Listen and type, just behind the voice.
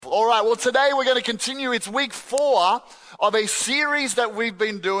All right, well, today we're going to continue. It's week 4 of a series that we've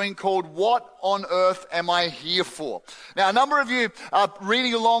been doing called What on Earth Am I Here For? Now, a number of you are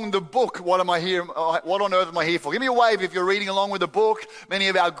reading along the book, What on Earth Am I Here For? Give me a wave if you're reading along with the book. Many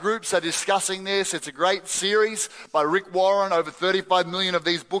of our groups are discussing this. It's a great series by Rick Warren. Over 35 million of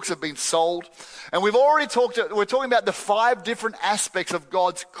these books have been sold. And we're talking about the 5 different aspects of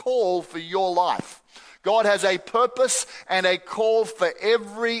God's call for your life. God has a purpose and a call for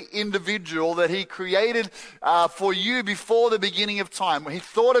every individual that He created for you before the beginning of time. When He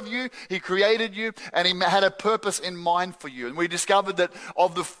thought of you, He created you, and He had a purpose in mind for you. And we discovered that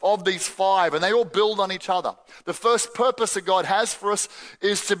of these 5, and they all build on each other. The first purpose that God has for us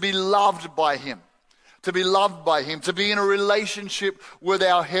is to be loved by Him. To be loved by Him, to be in a relationship with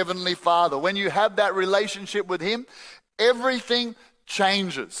our Heavenly Father. When you have that relationship with Him, everything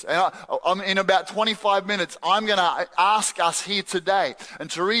changes. And in about 25 minutes, I'm going to ask us here today, and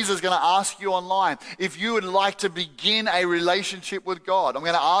Teresa's going to ask you online, if you would like to begin a relationship with God. I'm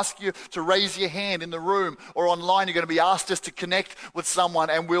going to ask you to raise your hand in the room or online. You're going to be asked just to connect with someone,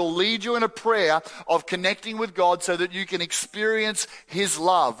 and we'll lead you in a prayer of connecting with God so that you can experience His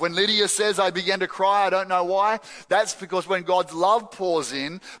love. When Lydia says, I began to cry, I don't know why, that's because when God's love pours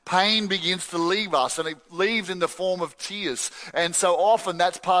in, pain begins to leave us, and it leaves in the form of tears. And so often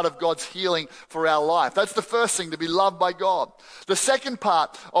that's part of God's healing for our life. That's the first thing, to be loved by God. The second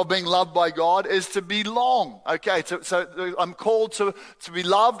part of being loved by God is to belong. Okay, so I'm called to be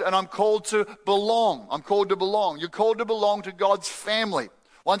loved, and I'm called to belong. I'm called to belong. You're called to belong to God's family.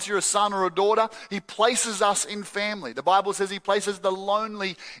 Once you're a son or a daughter, He places us in family. The Bible says He places the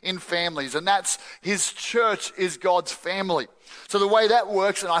lonely in families, and that's His church is God's family. So the way that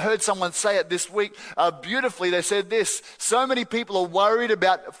works, and I heard someone say it this week beautifully, they said this: so many people are worried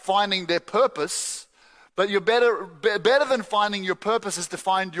about finding their purpose, but you're better than finding your purpose is to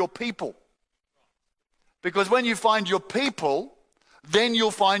find your people. Because when you find your people, then you'll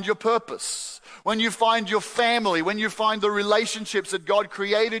find your purpose. When you find your family, when you find the relationships that God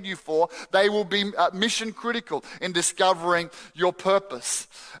created you for, they will be mission critical in discovering your purpose.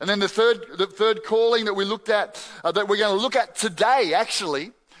 And then the third calling that we looked at, that we're going to look at today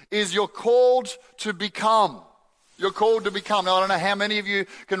actually, is you're called to become. You're called to become. Now, I don't know how many of you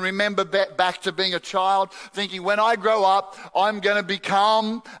can remember back to being a child thinking, when I grow up, I'm going to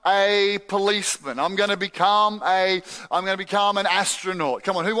become a policeman. I'm going to become an astronaut.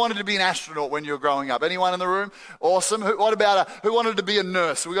 Come on, who wanted to be an astronaut when you were growing up? Anyone in the room? Awesome. Who wanted to be a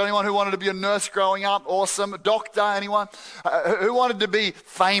nurse? We got anyone who wanted to be a nurse growing up? Awesome. A doctor? Anyone? Who wanted to be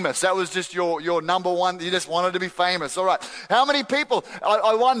famous? That was just your number one. You just wanted to be famous. All right. How many people?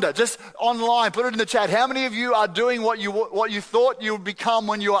 I wonder. Just online, put it in the chat. How many of you are doing what you thought you would become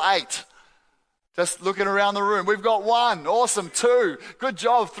when you were 8? Just looking around the room. We've got 1. Awesome. 2. Good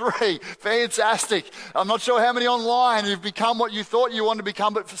job. 3. Fantastic. I'm not sure how many online you've become what you thought you wanted to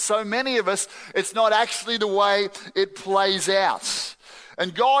become, but for so many of us, it's not actually the way it plays out.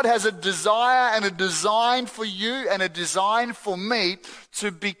 And God has a desire and a design for you and a design for me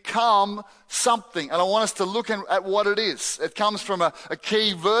to become something. And I want us to look at what it is. It comes from a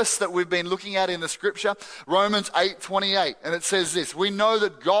key verse that we've been looking at in the scripture, Romans 8:28. And it says this: we know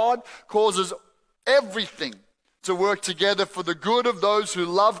that God causes everything to work together for the good of those who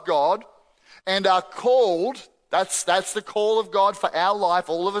love God and are called, that's the call of God for our life.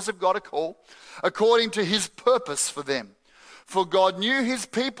 All of us have got a call, according to His purpose for them. For God knew His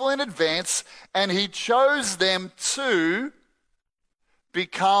people in advance, and He chose them to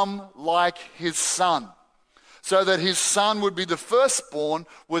become like His Son, so that His Son would be the firstborn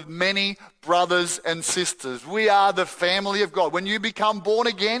with many brothers and sisters. We are the family of God. When you become born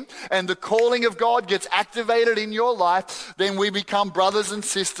again and the calling of God gets activated in your life, then we become brothers and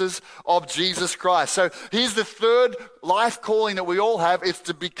sisters of Jesus Christ. So here's the third life calling that we all have. It's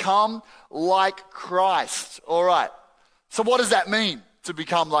to become like Christ. All right. So what does that mean, to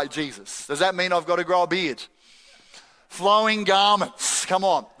become like Jesus? Does that mean I've got to grow a beard? Flowing garments. Come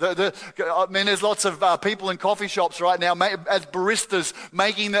on. There's lots of people in coffee shops right now as baristas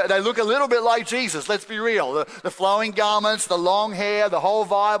they look a little bit like Jesus. Let's be real. The flowing garments, the long hair, the whole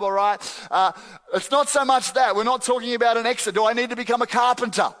vibe, all right? It's not so much that. We're not talking about an extra. Do I need to become a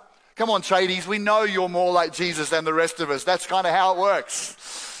carpenter? Come on, tradies. We know you're more like Jesus than the rest of us. That's kind of how it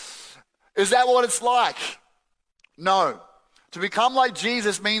works. Is that what it's like? No. To become like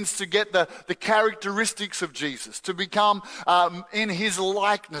Jesus means to get the characteristics of Jesus, to become in his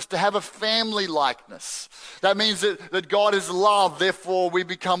likeness, to have a family likeness. That means that God is love, therefore we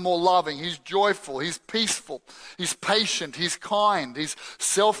become more loving. He's joyful, he's peaceful, he's patient, he's kind, he's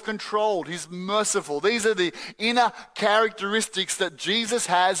self-controlled, he's merciful. These are the inner characteristics that Jesus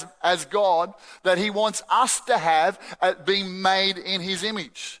has as God that he wants us to have at being made in his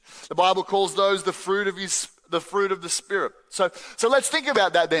image. The Bible calls those the fruit of the Spirit. So let's think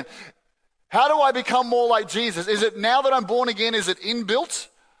about that then. How do I become more like Jesus? Is it now that I'm born again, is it inbuilt?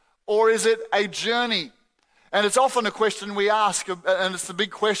 Or is it a journey? And it's often a question we ask, and it's the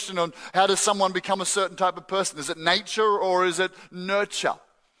big question on how does someone become a certain type of person? Is it nature or is it nurture?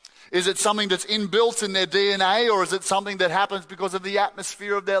 Is it something that's inbuilt in their DNA or is it something that happens because of the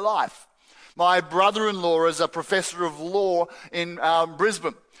atmosphere of their life? My brother-in-law is a professor of law in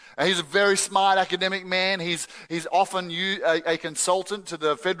Brisbane. He's a very smart academic man. He's often a consultant to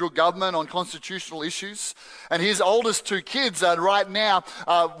the federal government on constitutional issues. And his oldest two kids are right now,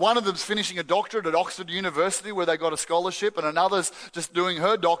 one of them's finishing a doctorate at Oxford University where they got a scholarship, and another's just doing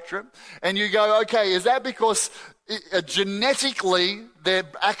her doctorate. And you go, okay, is that because genetically they're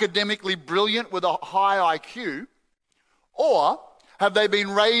academically brilliant with a high IQ? Or have they been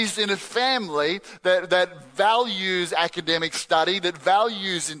raised in a family that values academic study, that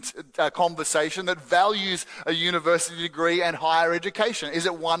values conversation, that values a university degree and higher education? Is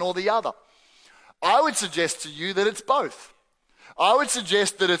it one or the other? I would suggest to you that it's both. I would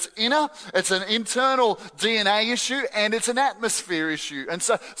suggest that it's an internal DNA issue, and it's an atmosphere issue. And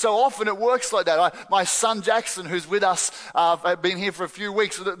so often it works like that. My son Jackson, who's with us, been here for a few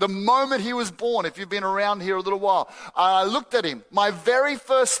weeks, the moment he was born, if you've been around here a little while, I looked at him. My very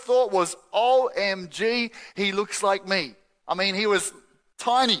first thought was, OMG, he looks like me. I mean, he was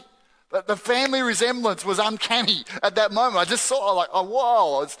tiny. But the family resemblance was uncanny at that moment. I just saw like, oh,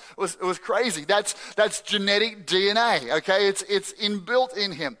 whoa, it was crazy. That's genetic DNA, okay? It's inbuilt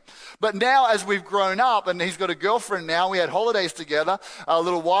in him. But now as we've grown up, and he's got a girlfriend now, we had holidays together a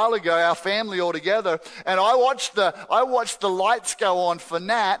little while ago, our family all together, and I watched the lights go on for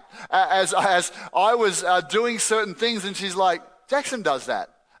Nat as I was doing certain things, and she's like, Jackson does that.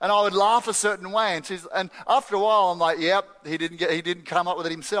 And I would laugh a certain way, and after a while I'm like, yep, he didn't come up with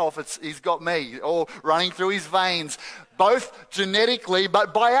it himself. He's got me, all running through his veins, both genetically,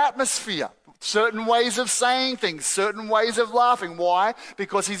 but by atmosphere. Certain ways of saying things, certain ways of laughing. Why?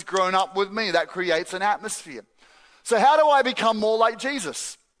 Because he's grown up with me. That creates an atmosphere. So how do I become more like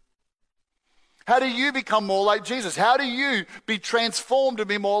Jesus? How do you become more like Jesus? How do you be transformed to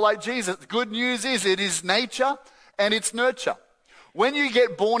be more like Jesus? The good news is it is nature and it's nurture. When you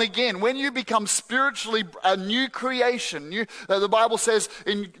get born again, when you become spiritually a new creation, the Bible says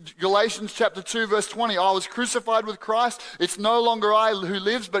in Galatians chapter 2 verse 20, I was crucified with Christ. It's no longer I who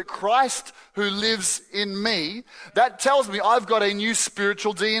lives, but Christ who lives in me. That tells me I've got a new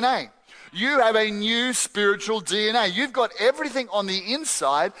spiritual DNA. You have a new spiritual DNA. You've got everything on the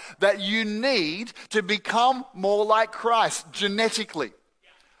inside that you need to become more like Christ genetically.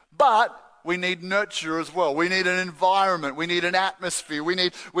 But we need nurture as well. We need an environment. We need an atmosphere. We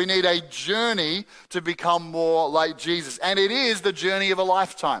need a journey to become more like Jesus. And it is the journey of a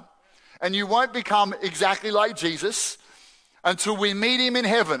lifetime. And you won't become exactly like Jesus until we meet him in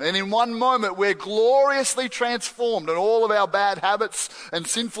heaven. And in one moment, we're gloriously transformed and all of our bad habits and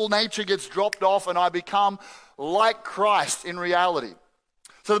sinful nature gets dropped off and I become like Christ in reality.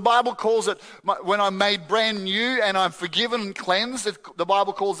 So the Bible calls it, when I'm made brand new and I'm forgiven and cleansed, the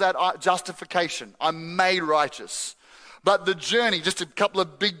Bible calls that justification. I'm made righteous. But the journey, just a couple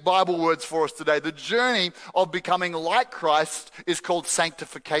of big Bible words for us today, the journey of becoming like Christ is called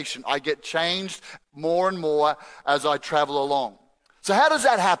sanctification. I get changed more and more as I travel along. So how does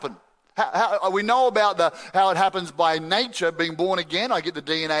that happen? We know about how it happens by nature, being born again. I get the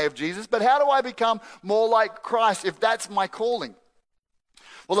DNA of Jesus. But how do I become more like Christ if that's my calling?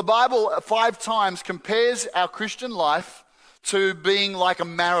 Well, the Bible 5 times compares our Christian life to being like a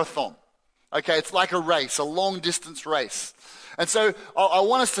marathon. Okay, it's like a race, a long-distance race. And so I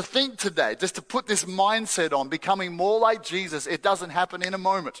want us to think today, just to put this mindset on, becoming more like Jesus, it doesn't happen in a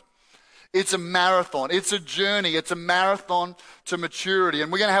moment. It's a marathon. It's a journey. It's a marathon to maturity.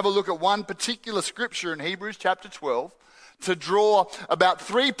 And we're going to have a look at one particular scripture in Hebrews chapter 12 to draw about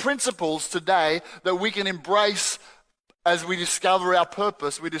 3 principles today that we can embrace as we discover our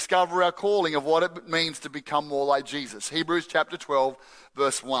purpose, we discover our calling of what it means to become more like Jesus. Hebrews chapter 12,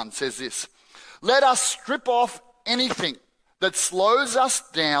 verse 1 says this, let us strip off anything that slows us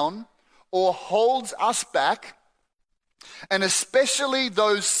down or holds us back, and especially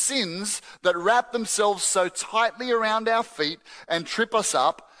those sins that wrap themselves so tightly around our feet and trip us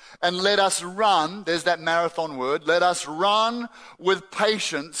up, and let us run, there's that marathon word, let us run with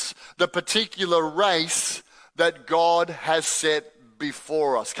patience the particular race that God has set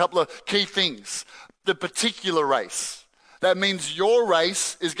before us. A couple of key things. The particular race. That means your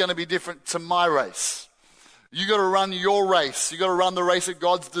race is going to be different to my race. You got to run your race. You got to run the race that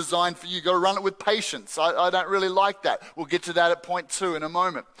God's designed for you. You got to run it with patience. I don't really like that. We'll get to that at point 2 in a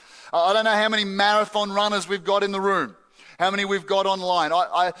moment. I don't know how many marathon runners we've got in the room. How many we've got online.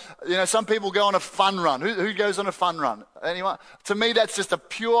 Some people go on a fun run. Who goes on a fun run? Anyone? To me, that's just a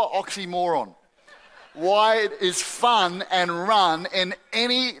pure oxymoron. Why is fun and run in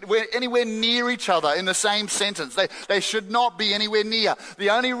anywhere near each other in the same sentence? They should not be anywhere near. The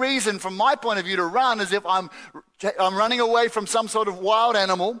only reason, from my point of view, to run is if I'm running away from some sort of wild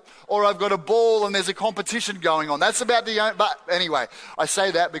animal, or I've got a ball and there's a competition going on. That's about but anyway, I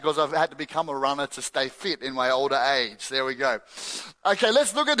say that because I've had to become a runner to stay fit in my older age. There we go. Okay,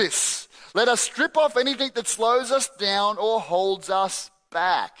 let's look at this. Let us strip off anything that slows us down or holds us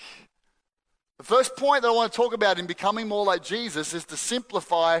back. The first point that I want to talk about in becoming more like Jesus is to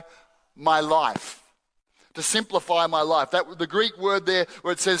simplify my life. To simplify my life. The Greek word there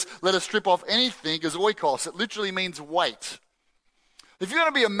where it says, let us strip off anything is oikos. It literally means weight. If you're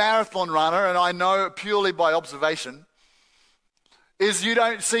going to be a marathon runner, and I know purely by observation, is you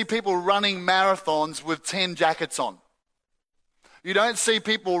don't see people running marathons with 10 jackets on. You don't see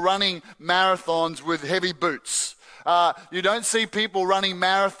people running marathons with heavy boots. You don't see people running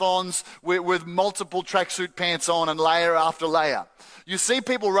marathons with multiple tracksuit pants on and layer after layer. You see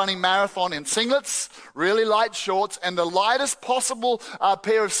people running marathon in singlets, really light shorts, and the lightest possible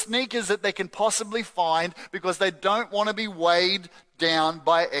pair of sneakers that they can possibly find because they don't want to be weighed down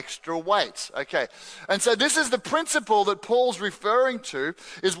by extra weight. Okay, and so this is the principle that Paul's referring to,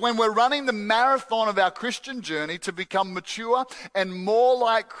 is when we're running the marathon of our Christian journey to become mature and more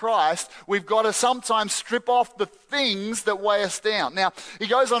like Christ, we've got to sometimes strip off the things that weigh us down. Now, he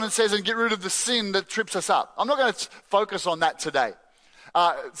goes on and says, and get rid of the sin that trips us up. I'm not going to focus on that today.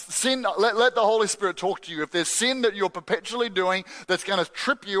 Sin, let the Holy Spirit talk to you. If there's sin that you're perpetually doing that's going to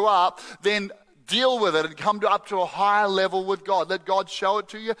trip you up, then deal with it and come up to a higher level with God. Let God show it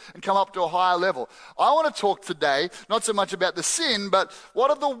to you and come up to a higher level. I want to talk today, not so much about the sin, but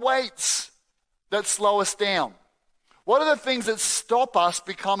what are the weights that slow us down? What are the things that stop us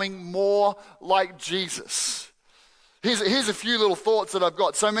becoming more like Jesus? Here's a few little thoughts that I've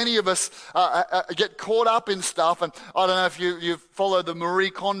got. So many of us get caught up in stuff, and I don't know if you've followed the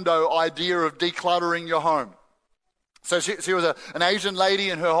Marie Kondo idea of decluttering your home. So she was an Asian lady,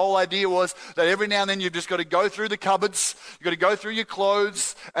 and her whole idea was that every now and then you've just got to go through the cupboards, you've got to go through your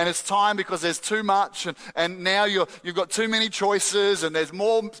clothes, and it's time because there's too much, and now you've got too many choices, and there's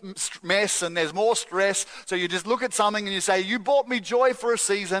more mess, and there's more stress. So you just look at something and you say, you brought me joy for a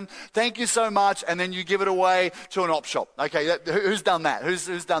season, thank you so much, and then you give it away to an op shop. Okay, who's done that?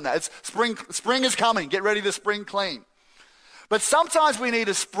 Who's done that? It's spring is coming. Get ready to spring clean. But sometimes we need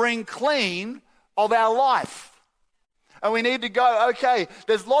a spring clean of our life. And we need to go, okay,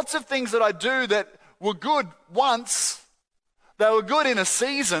 there's lots of things that I do that were good once. They were good in a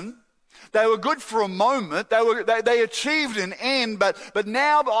season. They were good for a moment. They achieved an end, but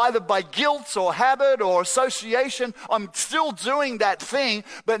now either by guilt or habit or association, I'm still doing that thing,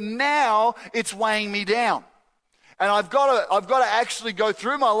 but now it's weighing me down. And I've got to actually go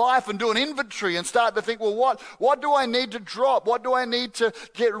through my life and do an inventory and start to think, well, what do I need to drop? What do I need to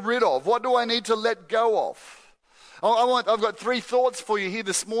get rid of? What do I need to let go of? I've got 3 thoughts for you here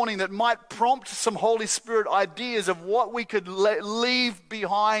this morning that might prompt some Holy Spirit ideas of what we could leave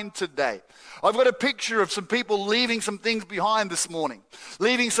behind today. I've got a picture of some people leaving some things behind this morning,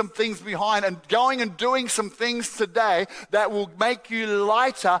 leaving some things behind and going and doing some things today that will make you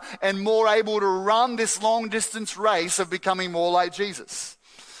lighter and more able to run this long distance race of becoming more like Jesus.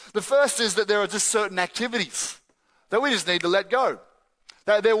 The first is that there are just certain activities that we just need to let go.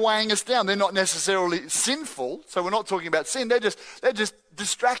 They're weighing us down. They're not necessarily sinful, so we're not talking about sin. They're just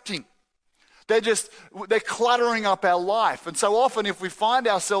distracting. They're cluttering up our life. And so often if we find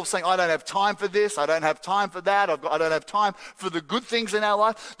ourselves saying, I don't have time for this, I don't have time for that, I don't have time for the good things in our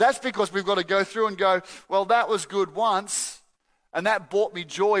life, that's because we've got to go through and go, well, that was good once, and that brought me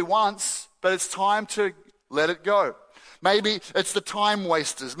joy once, but it's time to let it go. Maybe it's the time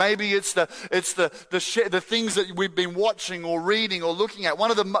wasters. Maybe it's the things that we've been watching or reading or looking at. One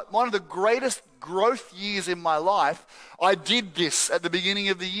of the greatest growth years in my life, I did this at the beginning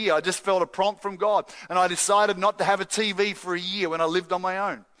of the year. I just felt a prompt from God, and I decided not to have a TV for a year when I lived on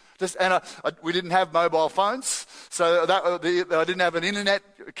my own. We didn't have mobile phones, So I didn't have an internet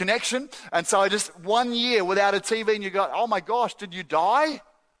connection. And so I just 1 year without a TV, and you go, oh my gosh, did you die?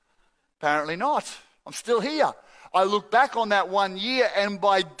 Apparently not. I'm still here. I look back on that 1 year, and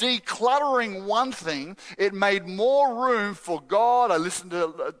by decluttering one thing, it made more room for God. I listened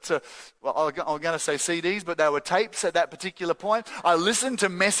to well, I'm going to say CDs, but they were tapes at that particular point. I listened to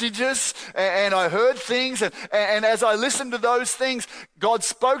messages, and I heard things, and as I listened to those things, God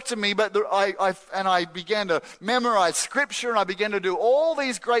spoke to me, but I began to memorize Scripture, and I began to do all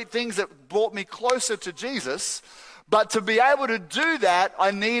these great things that brought me closer to Jesus. But to be able to do that,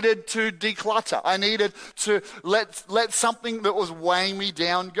 I needed to declutter. I needed to let something that was weighing me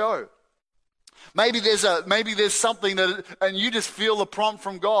down go. Maybe there's something that, and you just feel the prompt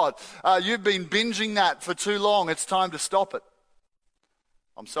from God. You've been binging that for too long. It's time to stop it.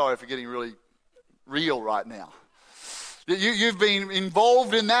 I'm sorry for getting really real right now. You've been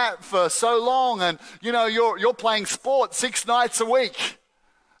involved in that for so long, and you're playing sport 6 nights a week.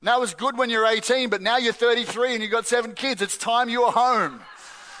 And that was good when you're 18, but now you're 33 and you've got 7 kids. It's time you were home.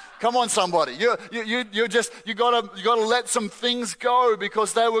 Come on, somebody. You gotta let some things go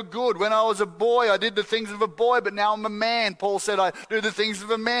because they were good. When I was a boy, I did the things of a boy, but now I'm a man. Paul said I do the things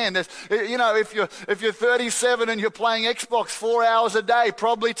of a man. If you're 37 and you're playing Xbox 4 hours a day,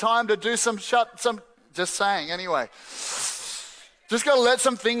 probably time to do some. Just saying. Anyway. Just got to let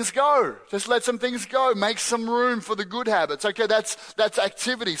some things go. Just let some things go. Make some room for the good habits. Okay, that's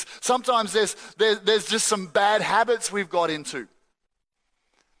activities. Sometimes there's just some bad habits we've got into.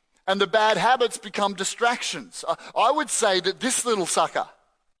 And the bad habits become distractions. I would say that this little sucker,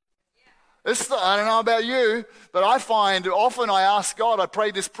 I don't know about you, but I find often I ask God, I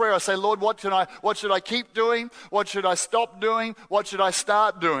pray this prayer, I say, Lord, what should I keep doing? What should I stop doing? What should I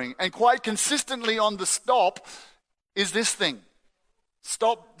start doing? And quite consistently on the stop is this thing.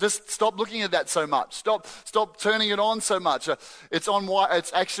 Just stop looking at that so much. Stop turning it on so much.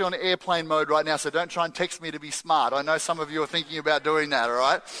 It's actually on airplane mode right now, so don't try and text me to be smart. I know some of you are thinking about doing that, all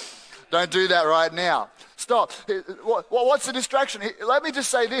right? Don't do that right now. Stop. What's the distraction? Let me just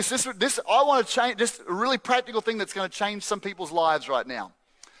say this. I want to change, just a really practical thing that's going to change some people's lives right now.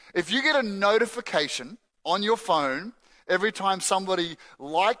 If you get a notification on your phone every time somebody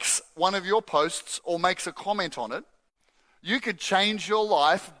likes one of your posts or makes a comment on it, you could change your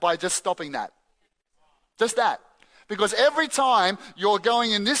life by just stopping that. Just that. Because every time you're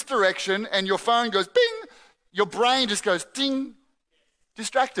going in this direction and your phone goes bing, your brain just goes ding,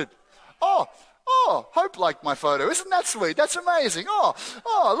 distracted. Oh, Hope liked my photo. Isn't that sweet? That's amazing.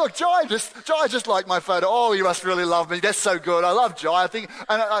 Oh, look, Jai just liked my photo. Oh, you must really love me. That's so good. I love Jai. I think,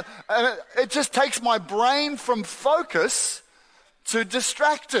 and it just takes my brain from focus to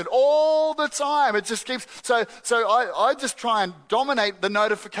distracted all the time. It just keeps, so I just try and dominate the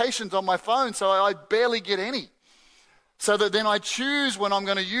notifications on my phone so I barely get any. So that then I choose when I'm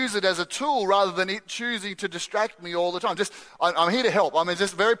going to use it as a tool rather than it choosing to distract me all the time. I'm here to help. I mean,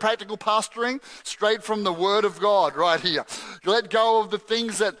 just very practical pastoring straight from the Word of God right here. Let go of the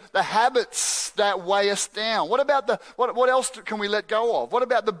things the habits that weigh us down. What about what else can we let go of? What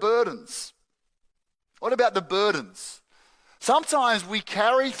about the burdens? What about the burdens? Sometimes we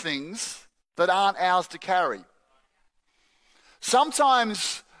carry things that aren't ours to carry.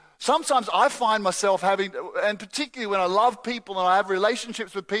 Sometimes I find myself having, and particularly when I love people and I have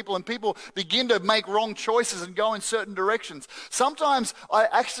relationships with people and people begin to make wrong choices and go in certain directions, sometimes I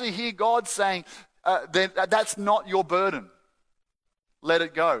actually hear God saying, that's not your burden. Let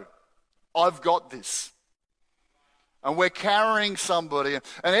it go. I've got this. And we're carrying somebody.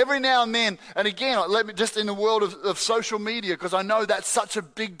 And every now and then, and again, let me just in the world of social media, because I know that's such a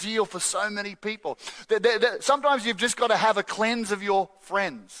big deal for so many people. Sometimes you've just got to have a cleanse of your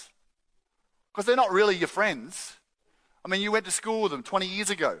friends. Because they're not really your friends. I mean, you went to school with them 20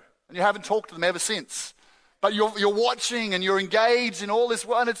 years ago, and you haven't talked to them ever since. But you're watching and you're engaged in all this,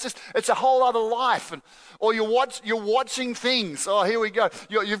 and it's a whole other life. Or you're watching things. Oh, here we go.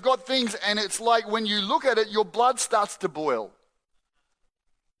 You've got things, and it's like when you look at it, your blood starts to boil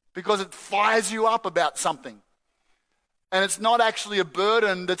because it fires you up about something, and it's not actually a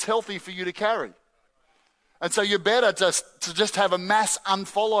burden that's healthy for you to carry. And so you're better to just have a mass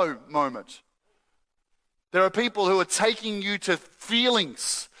unfollow moment. There are people who are taking you to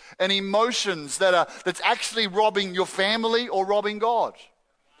feelings and emotions that's actually robbing your family or robbing God.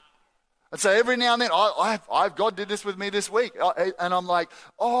 And so every now and then, God did this with me this week. And I'm like,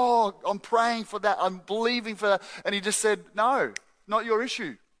 I'm praying for that. I'm believing for that. And he just said, no, not your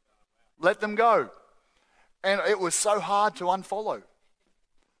issue. Let them go. And it was so hard to unfollow.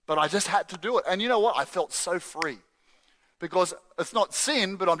 But I just had to do it. And you know what? I felt so free. Because it's not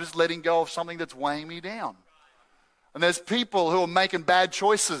sin, but I'm just letting go of something that's weighing me down. And there's people who are making bad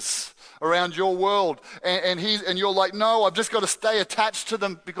choices around your world. And you're like, no, I've just got to stay attached to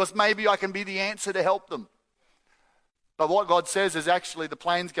them because maybe I can be the answer to help them. But what God says is actually the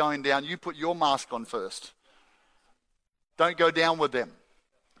plane's going down. You put your mask on first. Don't go down with them.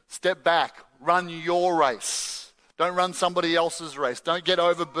 Step back. Run your race. Don't run somebody else's race. Don't get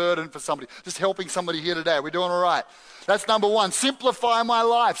overburdened for somebody. Just helping somebody here today. We're doing all right. That's number one. Simplify my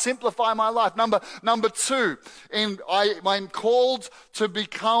life. Simplify my life. Number two, I'm called to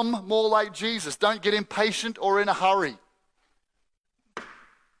become more like Jesus. Don't get impatient or in a hurry.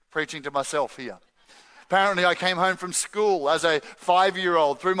 Preaching to myself here. Apparently, I came home from school as a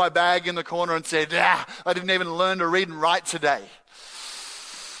 5-year-old, threw my bag in the corner and said, I didn't even learn to read and write today.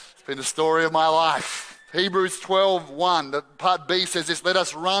 It's been the story of my life. Hebrews 12:1, the part B says this, let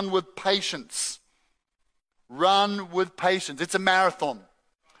us run with patience. Run with patience. It's a marathon.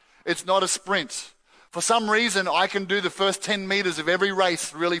 It's not a sprint. For some reason, I can do the first 10 meters of every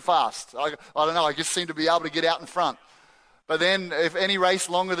race really fast. I don't know, I just seem to be able to get out in front. But then if any race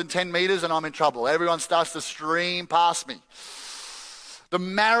longer than 10 meters, and I'm in trouble. Everyone starts to stream past me. The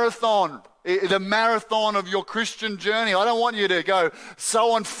marathon of your Christian journey. I don't want you to go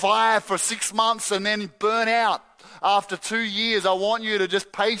so on fire for 6 months and then burn out after 2 years. I want you to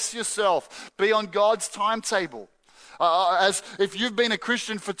just pace yourself. Be on God's timetable. As if you've been a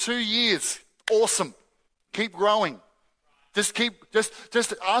Christian for 2 years, awesome. Keep growing. Just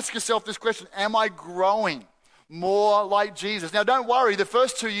ask yourself this question. Am I growing more like Jesus? Now, don't worry. The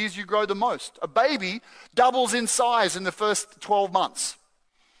first 2 years, you grow the most. A baby doubles in size in the first 12 months.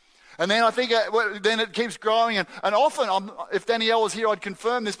 And then I think then it keeps growing. And often, if Danielle was here, I'd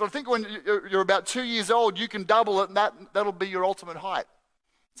confirm this. But I think when you're about 2 years old, you can double it, and that'll be your ultimate height.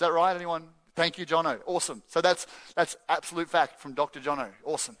 Is that right? Anyone? Thank you, Jono. Awesome. So that's absolute fact from Dr. Jono.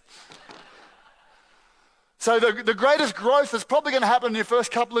 Awesome. So the greatest growth is probably going to happen in your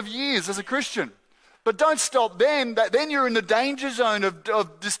first couple of years as a Christian. But don't stop then. Then you're in the danger zone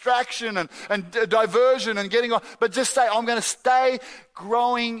of distraction and diversion and getting on. But just say, I'm going to stay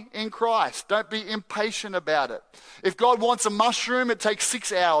growing in Christ. Don't be impatient about it. If God wants a mushroom, it takes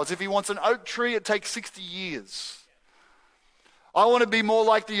 6 hours. If he wants an oak tree, it takes 60 years. I want to be more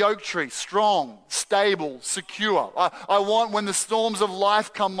like the oak tree, strong, stable, secure. I want when the storms of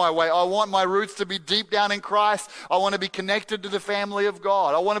life come my way, I want my roots to be deep down in Christ. I want to be connected to the family of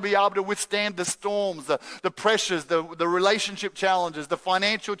God. I want to be able to withstand the storms, the pressures, the relationship challenges, the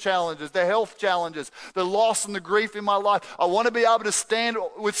financial challenges, the health challenges, the loss and the grief in my life. I want to be able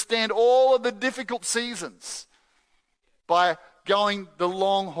to withstand all of the difficult seasons by going the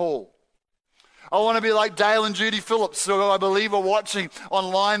long haul. I want to be like Dale and Judy Phillips, who I believe are watching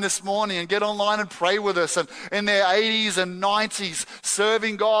online this morning, and get online and pray with us. And in their 80s and 90s,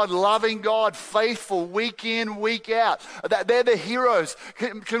 serving God, loving God, faithful, week in, week out. They're the heroes.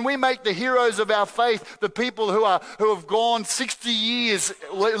 Can we make the heroes of our faith the people who have gone 60 years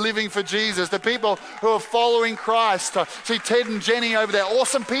living for Jesus, the people who are following Christ? See Ted and Jenny over there,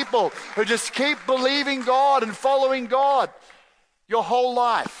 awesome people who just keep believing God and following God your whole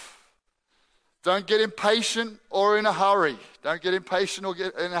life. Don't get impatient or in a hurry. Don't get impatient or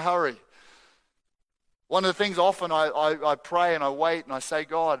get in a hurry. One of the things often I pray and I wait and I say,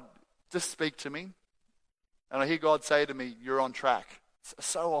 God, just speak to me. And I hear God say to me, you're on track.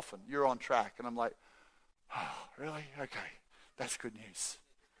 So often, you're on track. And I'm like, oh, really? Okay, that's good news.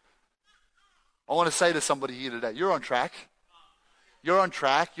 I want to say to somebody here today, you're on track. You're on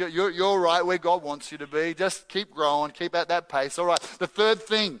track. You're right where God wants you to be. Just keep growing. Keep at that pace. All right. The third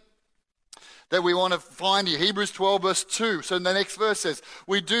thing that we want to find here, Hebrews 12 verse 2. So the next verse says,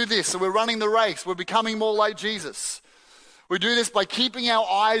 we do this. So we're running the race. We're becoming more like Jesus. We do this by keeping our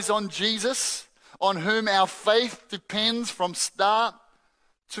eyes on Jesus, on whom our faith depends from start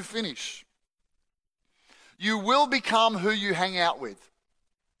to finish. You will become who you hang out with.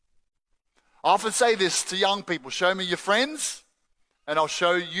 I often say this to young people, show me your friends and I'll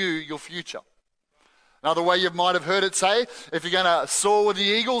show you your future. Another way you might have heard it say, if you're going to soar with the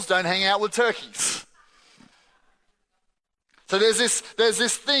eagles, don't hang out with turkeys. So there's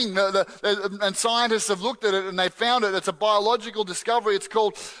this thing, and scientists have looked at it and they found it. It's a biological discovery. It's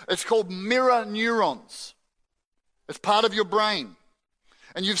called mirror neurons. It's part of your brain.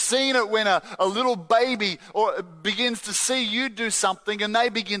 And you've seen it when a little baby begins to see you do something and they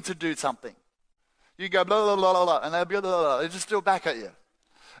begin to do something. You go blah, blah, blah, blah, blah, and they'll blah, blah, blah. They just do it back at you.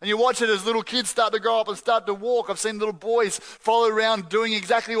 And you watch it as little kids start to grow up and start to walk. I've seen little boys follow around doing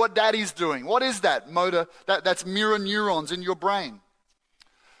exactly what daddy's doing. What is that? That's mirror neurons in your brain.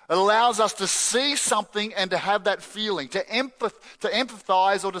 It allows us to see something and to have that feeling, to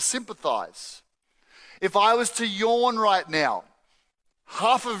empathize or to sympathize. If I was to yawn right now,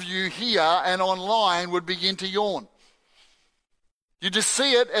 half of you here and online would begin to yawn. You just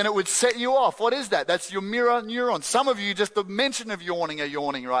see it and it would set you off. What is that? That's your mirror neurons. Some of you, just the mention of yawning, are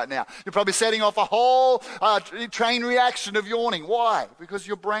yawning right now. You're probably setting off a whole chain reaction of yawning. Why? Because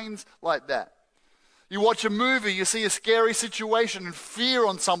your brain's like that. You watch a movie, you see a scary situation and fear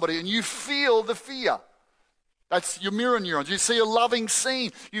on somebody, and you feel the fear. That's your mirror neurons. You see a loving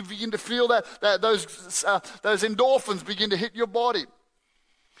scene, you begin to feel those endorphins begin to hit your body.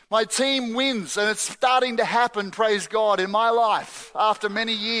 My team wins, and it's starting to happen, praise God, in my life after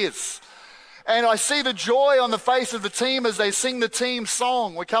many years. And I see the joy on the face of the team as they sing the team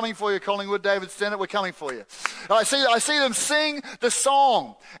song. We're coming for you, Collingwood, David Stennett, we're coming for you. And I see them sing the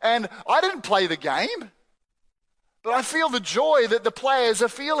song. And I didn't play the game, but I feel the joy that the players are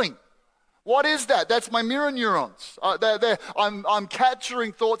feeling. What is that? That's my mirror neurons. I'm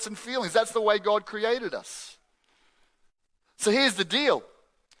capturing thoughts and feelings. That's the way God created us. So here's the deal.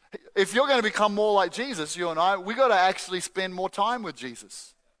 If you're going to become more like Jesus, you and I, we've got to actually spend more time with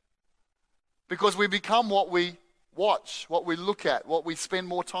Jesus. Because we become what we watch, what we look at, what we spend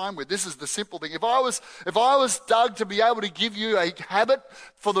more time with. This is the simple thing. If I was Doug to be able to give you a habit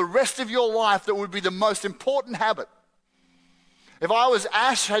for the rest of your life that would be the most important habit. If I was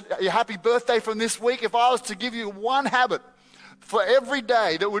Ash, happy birthday from this week, if I was to give you one habit for every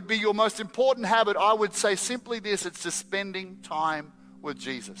day that would be your most important habit, I would say simply this: it's just spending time with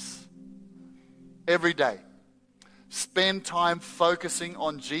Jesus. Every day. Spend time focusing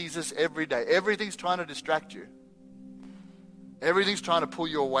on Jesus every day. Everything's trying to distract you. Everything's trying to pull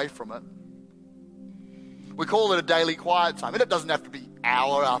you away from it. We call it a daily quiet time. And it doesn't have to be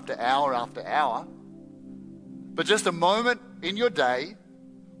hour after hour after hour. But just a moment in your day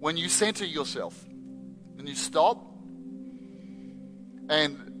when you center yourself and you stop.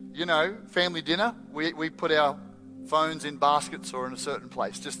 And, family dinner, we put our phones in baskets or in a certain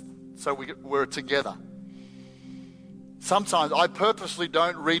place, just so we're together. Sometimes I purposely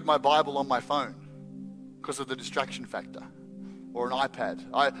don't read my Bible on my phone because of the distraction factor, or an iPad.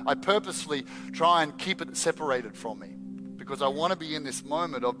 I purposely try and keep it separated from me because I want to be in this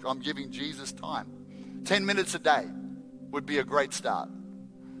moment of I'm giving Jesus time. 10 minutes a day would be a great start.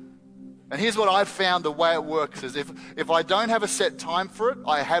 And here's what I've found: the way it works is if I don't have a set time for it,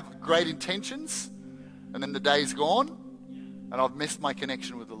 I have great intentions, and then the day's gone, and I've missed my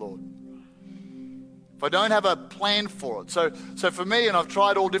connection with the Lord. If I don't have a plan for it. So for me, and I've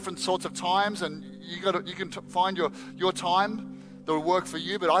tried all different sorts of times, and you can find your time that will work for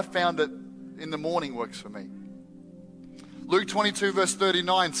you, but I found that in the morning works for me. Luke 22 verse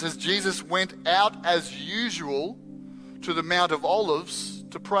 39 says, Jesus went out as usual to the Mount of Olives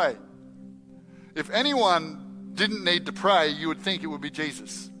to pray. If anyone didn't need to pray, you would think it would be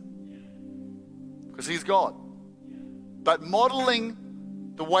Jesus. Because he's God. But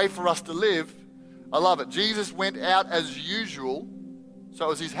modeling the way for us to live, I love it. Jesus went out as usual, so it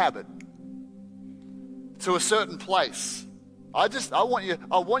was his habit, to a certain place. I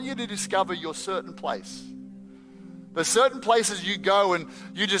want you to discover your certain place. There's certain places you go and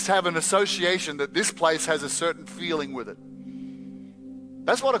you just have an association that this place has a certain feeling with it.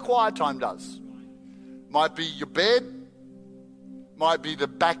 That's what a quiet time does. Might be your bed, might be the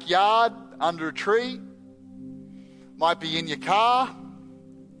backyard under a tree, might be in your car,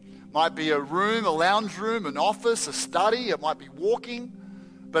 might be a room, a lounge room, an office, a study, it might be walking.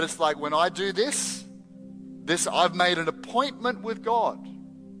 But it's like when I do this, I've made an appointment with God.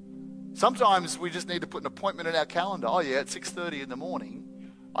 Sometimes we just need to put an appointment in our calendar. Oh yeah, at 6:30 in the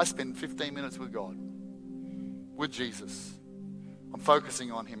morning, I spend 15 minutes with God, with Jesus. I'm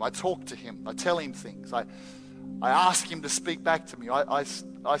focusing on him. I talk to him. I tell him things. I ask him to speak back to me. I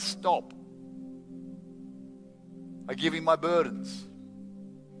stop. I give him my burdens.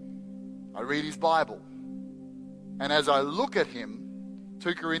 I read his Bible. And as I look at him,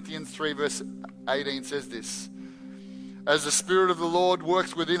 2 Corinthians 3 verse 18 says this: as the Spirit of the Lord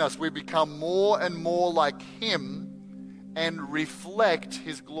works within us, we become more and more like him and reflect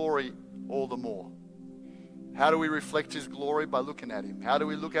his glory all the more. How do we reflect his glory? By looking at him. How do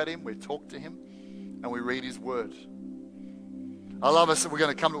we look at him? We talk to him and we read his word. I love us.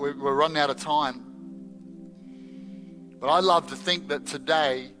 We're running out of time. But I love to think that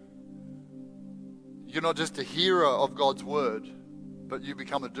today you're not just a hearer of God's word, but you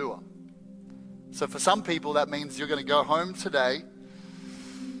become a doer. So for some people, that means you're going to go home today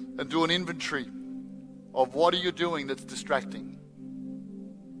and do an inventory of what are you doing that's distracting.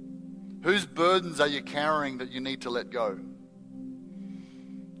 Whose burdens are you carrying that you need to let go?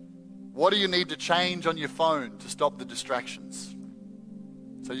 What do you need to change on your phone to stop the distractions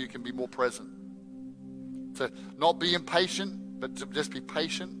so you can be more present? to not be impatient, but to just be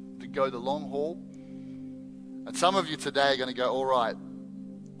patient, to go the long haul. And some of you today are going to go, all right,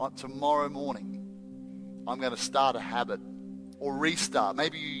 tomorrow morning, I'm going to start a habit or restart.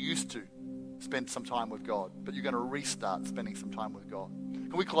 Maybe you used to spend some time with God, but you're going to restart spending some time with God.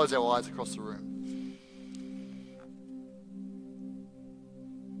 Can we close our eyes across the room?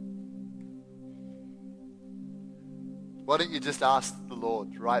 Why don't you just ask the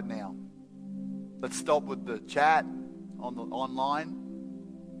Lord right now? Let's stop with the chat online.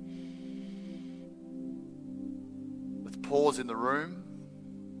 Let's pause in the room.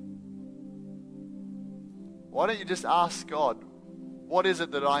 Why don't you just ask God, what is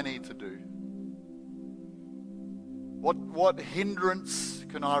it that I need to do? What hindrance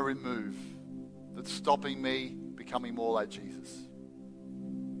can I remove that's stopping me becoming more like Jesus?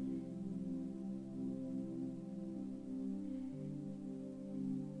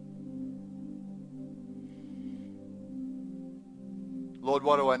 Lord,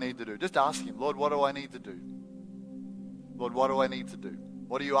 what do I need to do? Just ask him, Lord, what do I need to do? Lord, what do I need to do?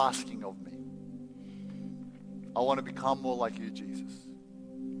 What are you asking of me? I want to become more like you, Jesus.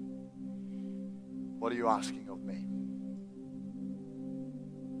 What are you asking of me?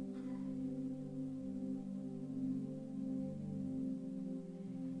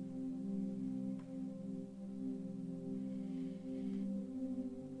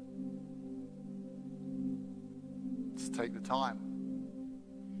 Let's take the time.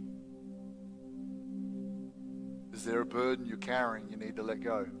 Is there a burden you're carrying you need to let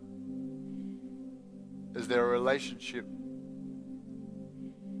go? Is there a relationship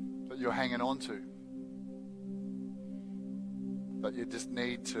that you're hanging on to that you just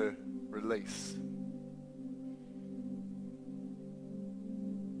need to release?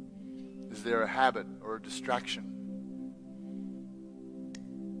 Is there a habit or a distraction?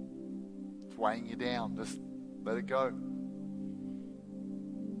 It's weighing you down. Just let it go.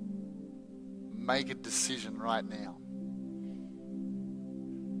 Make a decision right now.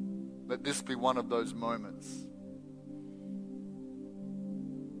 Let this be one of those moments.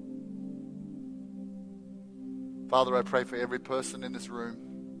 Father, I pray for every person in this room.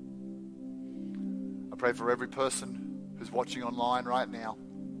 I pray for every person who's watching online right now,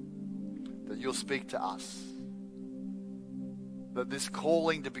 that you'll speak to us. That this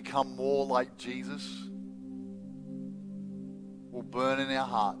calling to become more like Jesus will burn in our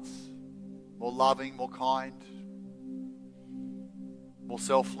hearts. More loving, more kind, more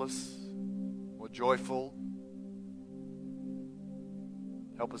selfless, more joyful.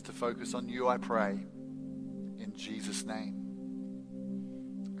 Help us to focus on you, I pray. In Jesus' name.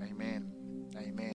 Amen. Amen.